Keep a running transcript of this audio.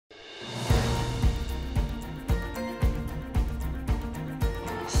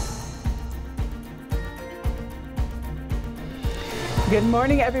Good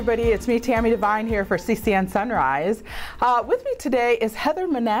morning, everybody. It's me, Tammy Devine, here for CCN Sunrise. With me today is Heather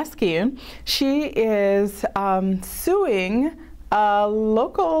Monasky. She is suing a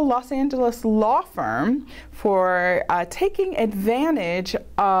local Los Angeles law firm for taking advantage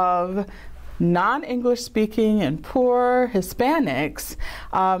of non-English speaking and poor Hispanics.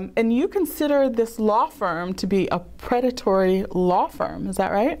 And you consider this law firm to be a predatory law firm, is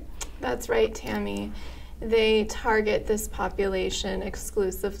that right? That's right, Tammy. They target this population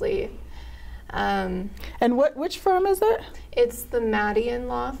exclusively. And which firm is it? It's the Matian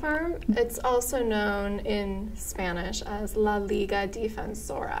Law Firm. It's also known in Spanish as La Liga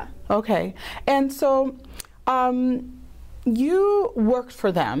Defensora. Okay. And so you worked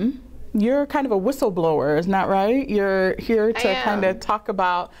for them. You're kind of a whistleblower, isn't that right? You're here to kind of talk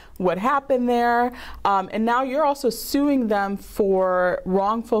about what happened there. And now you're also suing them for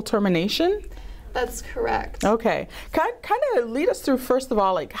wrongful termination? That's correct. Okay. Kind of lead us through, first of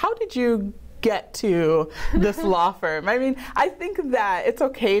all, like, how did you get to this law firm? I mean, I think that it's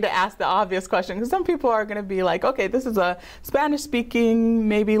okay to ask the obvious question, because some people are going to be like, okay, this is a Spanish-speaking,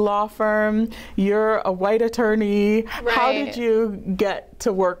 maybe law firm. You're a white attorney. Right. How did you get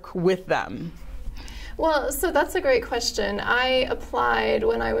to work with them? Well, so that's a great question. I applied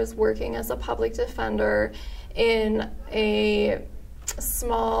when I was working as a public defender in a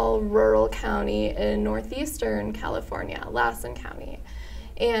small rural county in northeastern California, Lassen County.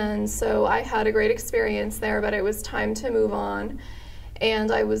 And so I had a great experience there, but it was time to move on.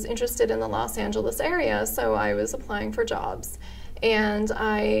 And I was interested in the Los Angeles area, so I was applying for jobs. And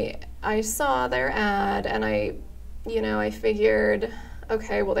I saw their ad, and I figured,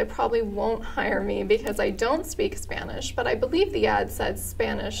 okay, well, they probably won't hire me because I don't speak Spanish, but I believe the ad said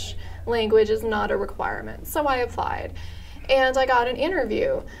Spanish language is not a requirement. So I applied. And I got an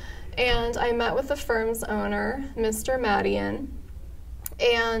interview, and I met with the firm's owner, Mr. Madian,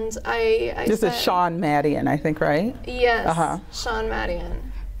 and This is Sean Madian, I think, right? Yes, Sean Madian.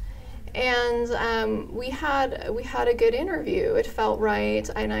 And we had a good interview. It felt right,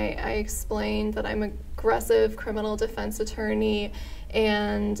 and I explained that I'm an aggressive criminal defense attorney,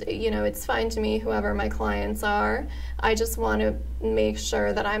 and it's fine to me whoever my clients are. I just want to make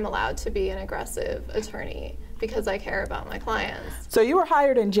sure that I'm allowed to be an aggressive attorney, because I care about my clients. So you were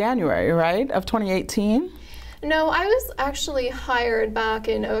hired in January, right, of 2018? No, I was actually hired back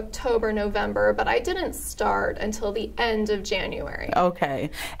in October, November, but I didn't start until the end of January.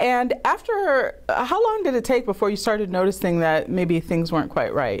 Okay. And after, how long did it take before you started noticing that maybe things weren't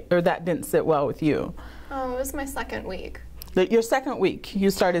quite right, or that didn't sit well with you? Oh, it was my second week. Your second week,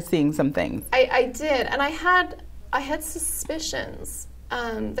 you started seeing some things. I did, and I had suspicions.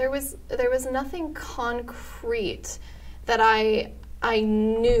 There was nothing concrete that I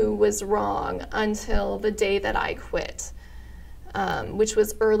knew was wrong until the day that I quit, which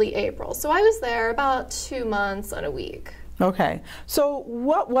was early April. So I was there about 2 months and a week. Okay. So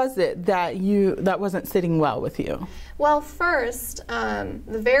what was it that wasn't sitting well with you? Well, first, the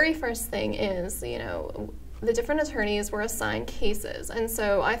very first thing is, the different attorneys were assigned cases, and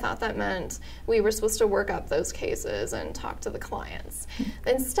so I thought that meant we were supposed to work up those cases and talk to the clients.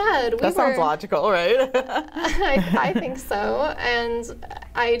 Instead, that sounds logical, right? I think so, and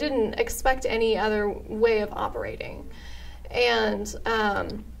I didn't expect any other way of operating. And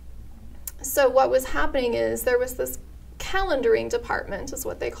so what was happening is there was this calendaring department, is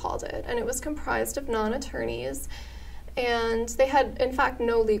what they called it, and it was comprised of non-attorneys, and they had, in fact,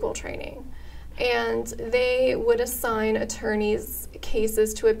 no legal training. And they would assign attorneys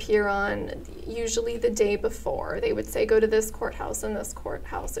cases to appear on usually the day before. They would say, go to this courthouse and this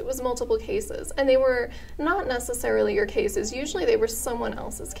courthouse. It was multiple cases. And they were not necessarily your cases. Usually they were someone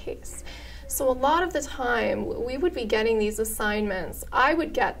else's case. So a lot of the time, we would be getting these assignments. I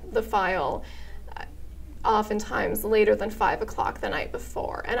would get the file oftentimes later than 5 o'clock the night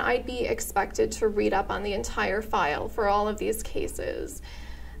before. And I'd be expected to read up on the entire file for all of these cases.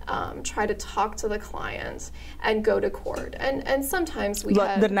 Try to talk to the client and go to court, and sometimes we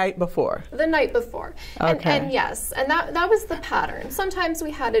had the night before. The night before, okay. And yes, and that was the pattern. Sometimes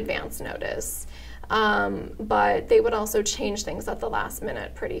we had advance notice, but they would also change things at the last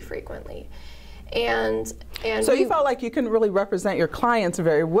minute pretty frequently. And so you felt like you couldn't really represent your clients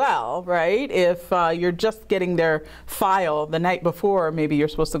very well, right? If you're just getting their file the night before, maybe you're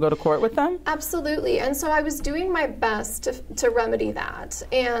supposed to go to court with them? Absolutely. And so I was doing my best to remedy that.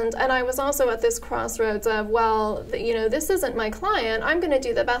 And I was also at this crossroads of, well, this isn't my client. I'm going to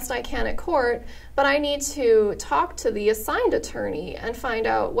do the best I can at court, but I need to talk to the assigned attorney and find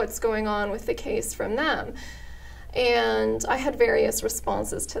out what's going on with the case from them. And I had various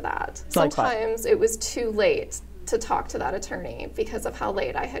responses to that. Sometimes it was too late to talk to that attorney because of how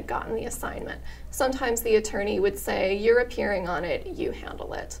late I had gotten the assignment. Sometimes the attorney would say, you're appearing on it, you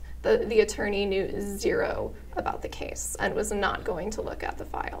handle it. The attorney knew zero about the case and was not going to look at the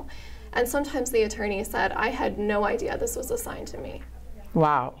file. And sometimes the attorney said, I had no idea this was assigned to me.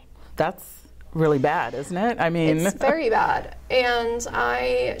 Wow, that's really bad, isn't it? I mean, it's very bad. And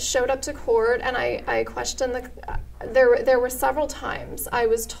I showed up to court and I questioned there were several times I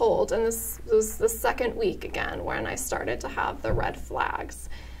was told, and this was the second week again when I started to have the red flags.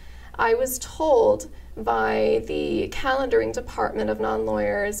 I was told by the calendaring department of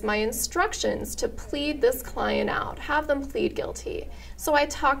non-lawyers my instructions to plead this client out, have them plead guilty. So I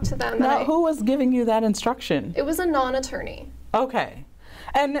talked to them. Now, who was giving you that instruction? It was a non-attorney. Okay.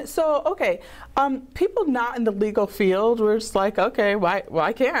 And so, okay, people not in the legal field were just like, okay,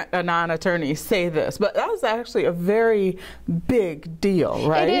 why can't a non-attorney say this? But that was actually a very big deal,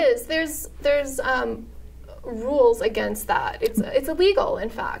 right? It is. There's rules against that. It's illegal, in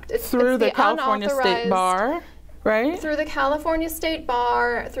fact. It's through the California State Bar, right? Through the California State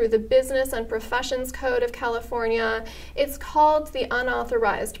Bar, through the Business and Professions Code of California. It's called the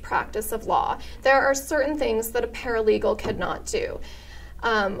unauthorized practice of law. There are certain things that a paralegal cannot do.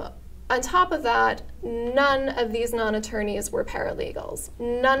 On top of that, none of these non-attorneys were paralegals.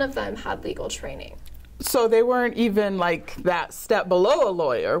 None of them had legal training. So they weren't even like that step below a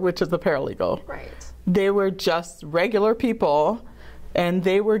lawyer, which is a paralegal. Right. They were just regular people, and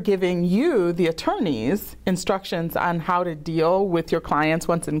they were giving you, the attorneys, instructions on how to deal with your clients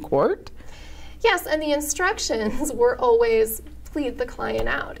once in court? Yes, and the instructions were always plead the client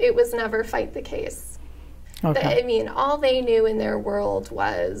out. It was never fight the case. Okay. I mean, all they knew in their world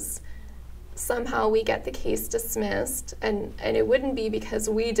was somehow we get the case dismissed, and it wouldn't be because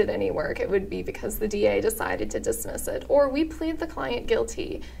we did any work. It would be because the DA decided to dismiss it, or we plead the client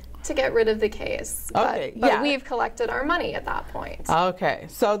guilty to get rid of the case. Okay, but we've collected our money at that point. Okay,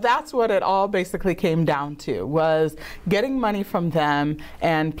 so that's what it all basically came down to, was getting money from them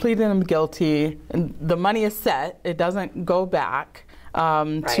and pleading them guilty. And the money is set. It doesn't go back.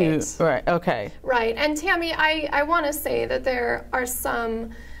 Right. Okay. Right, and Tammy, I want to say that there are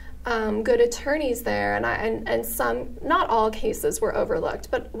some good attorneys there, and some, not all cases were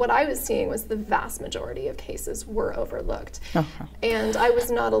overlooked, but what I was seeing was the vast majority of cases were overlooked. Okay. And I was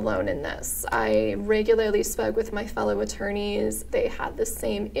not alone in this. I regularly spoke with my fellow attorneys. They had the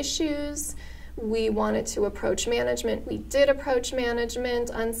same issues. We wanted to approach management. We did approach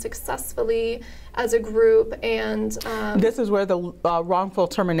management unsuccessfully as a group, and this is where the wrongful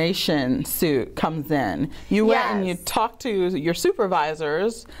termination suit comes in. You went and you talked to your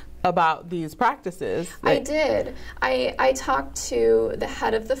supervisors about these practices. I did. I talked to the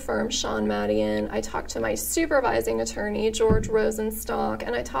head of the firm, Sean Matian. I talked to my supervising attorney, George Rosenstock,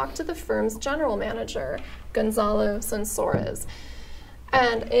 and I talked to the firm's general manager, Gonzalo Sansores.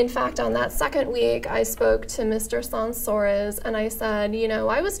 And in fact, on that second week, I spoke to Mr. Sansores, and I said, you know,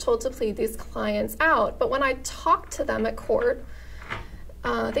 I was told to plead these clients out, but when I talked to them at court,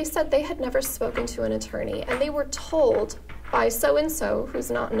 they said they had never spoken to an attorney, and they were told by so-and-so,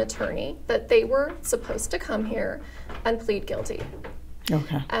 who's not an attorney, that they were supposed to come here and plead guilty.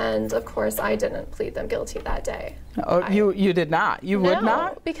 Okay. And of course, I didn't plead them guilty that day. Oh, you did not? You would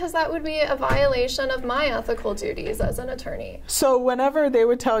not? No, because that would be a violation of my ethical duties as an attorney. So whenever they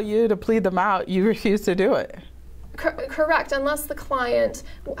would tell you to plead them out, you refused to do it? Correct, unless the client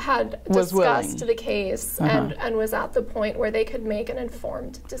had discussed the case and was at the point where they could make an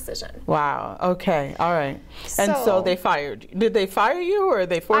informed decision. Wow, okay, all right. And so they fired you. Did they fire you, or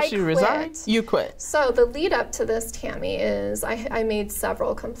they forced you to resign? You quit. So the lead up to this, Tammy, is I made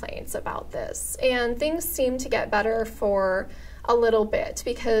several complaints about this, and things seemed to get better for a little bit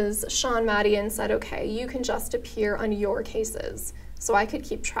because Sean Matian said, okay, you can just appear on your cases, so I could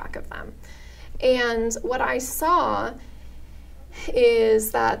keep track of them. And what I saw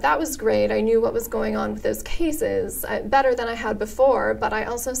is that was great. I knew what was going on with those cases better than I had before, but I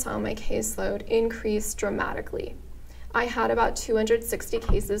also saw my caseload increase dramatically. I had about 260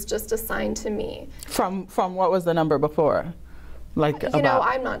 cases just assigned to me. From what was the number before? Like you know,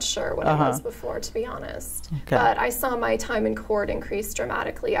 I'm not sure what it was before, to be honest. Okay. But I saw my time in court increase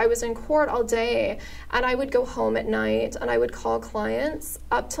dramatically. I was in court all day, and I would go home at night, and I would call clients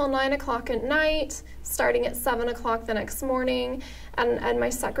up till 9 o'clock at night, starting at 7 o'clock the next morning, and my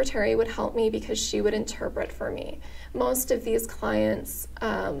secretary would help me because she would interpret for me. Most of these clients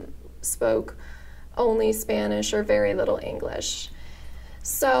spoke only Spanish or very little English.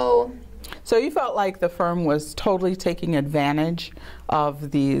 So So you felt like the firm was totally taking advantage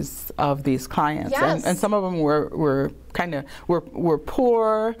of these clients, Yes. and some of them were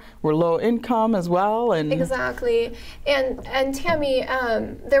poor, were low income as well, and exactly. And Tammy,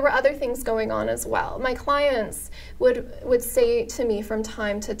 there were other things going on as well. My clients would say to me from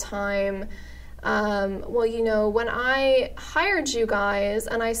time to time, well, you know, when I hired you guys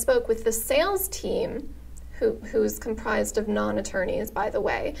and I spoke with the sales team, who's comprised of non-attorneys, by the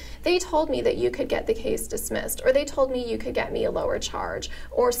way, they told me that you could get the case dismissed, or they told me you could get me a lower charge,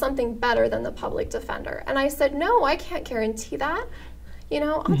 or something better than the public defender. And I said, no, I can't guarantee that. You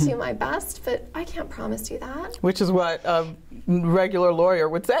know, I'll do my best, but I can't promise you that. Which is what a regular lawyer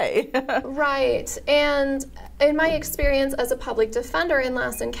would say. Right. And in my experience as a public defender in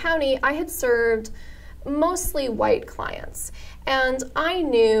Lassen County, I had served mostly white clients. And I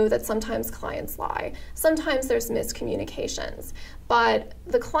knew that sometimes clients lie. Sometimes there's miscommunications. But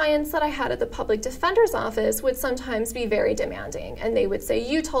the clients that I had at the public defender's office would sometimes be very demanding. And they would say,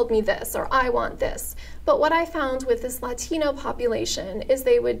 you told me this, or I want this. But what I found with this Latino population is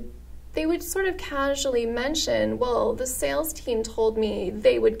they would sort of casually mention, well, the sales team told me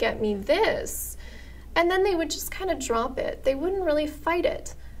they would get me this. And then they would just kind of drop it. They wouldn't really fight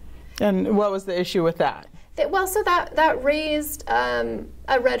it. And what was the issue with that? Well, so that raised a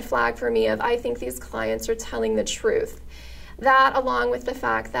red flag for me of, I think these clients are telling the truth. That, along with the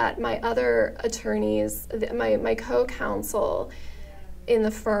fact that my other attorneys, my co-counsel in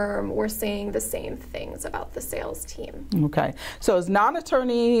the firm, were saying the same things about the sales team. Okay, so it's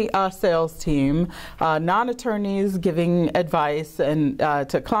non-attorney sales team, non-attorneys giving advice and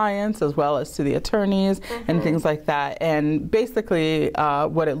to clients as well as to the attorneys and things like that, and basically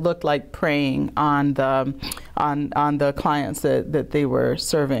what it looked like preying on the clients that they were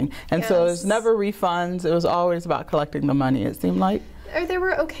serving. And so it was never refunds. It was always about collecting the money, it seemed like. There were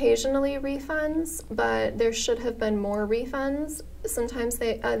occasionally refunds, but there should have been more refunds. Sometimes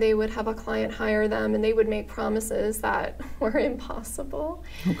they would have a client hire them, and they would make promises that were impossible.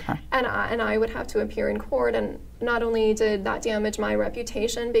 Okay. And I would have to appear in court, and not only did that damage my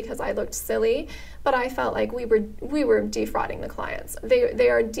reputation because I looked silly, but I felt like we were defrauding the clients. They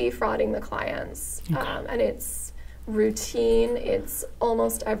are defrauding the clients, and it's routine. It's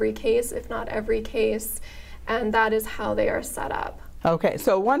almost every case, if not every case, and that is how they are set up. Okay,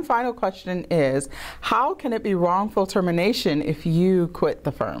 so one final question is, how can it be wrongful termination if you quit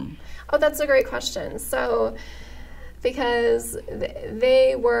the firm? Oh, that's a great question. So, because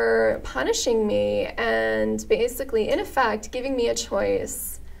they were punishing me and basically, in effect, giving me a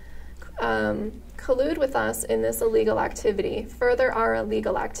choice, collude with us in this illegal activity, further our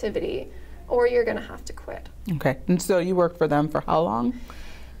illegal activity, or you're going to have to quit. Okay, and so you worked for them for how long?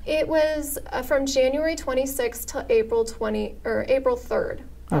 It was from January 26th to April 3rd.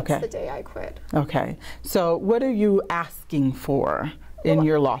 That's the day I quit. Okay. So what are you asking for in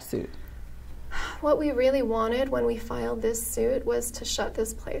your lawsuit? What we really wanted when we filed this suit was to shut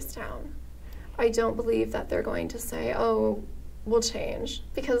this place down. I don't believe that they're going to say, oh, we'll change,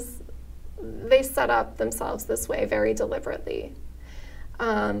 because they set up themselves this way very deliberately.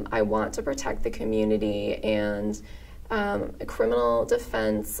 I want to protect the community, and criminal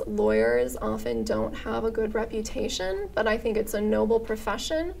defense lawyers often don't have a good reputation, but I think it's a noble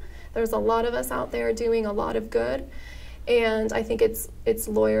profession. There's a lot of us out there doing a lot of good, and I think it's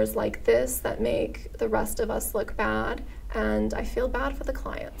lawyers like this that make the rest of us look bad, and I feel bad for the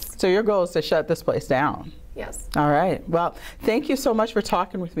clients. So your goal is to shut this place down? Yes. All right. Well, thank you so much for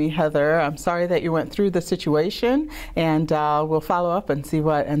talking with me, Heather. I'm sorry that you went through the situation, and we'll follow up and see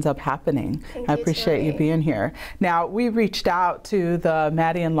what ends up happening. I appreciate you being here. Now, we reached out to the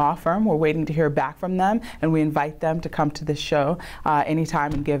Matian Law Firm. We're waiting to hear back from them, and we invite them to come to this show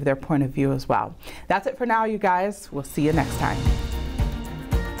anytime and give their point of view as well. That's it for now, you guys. We'll see you next time.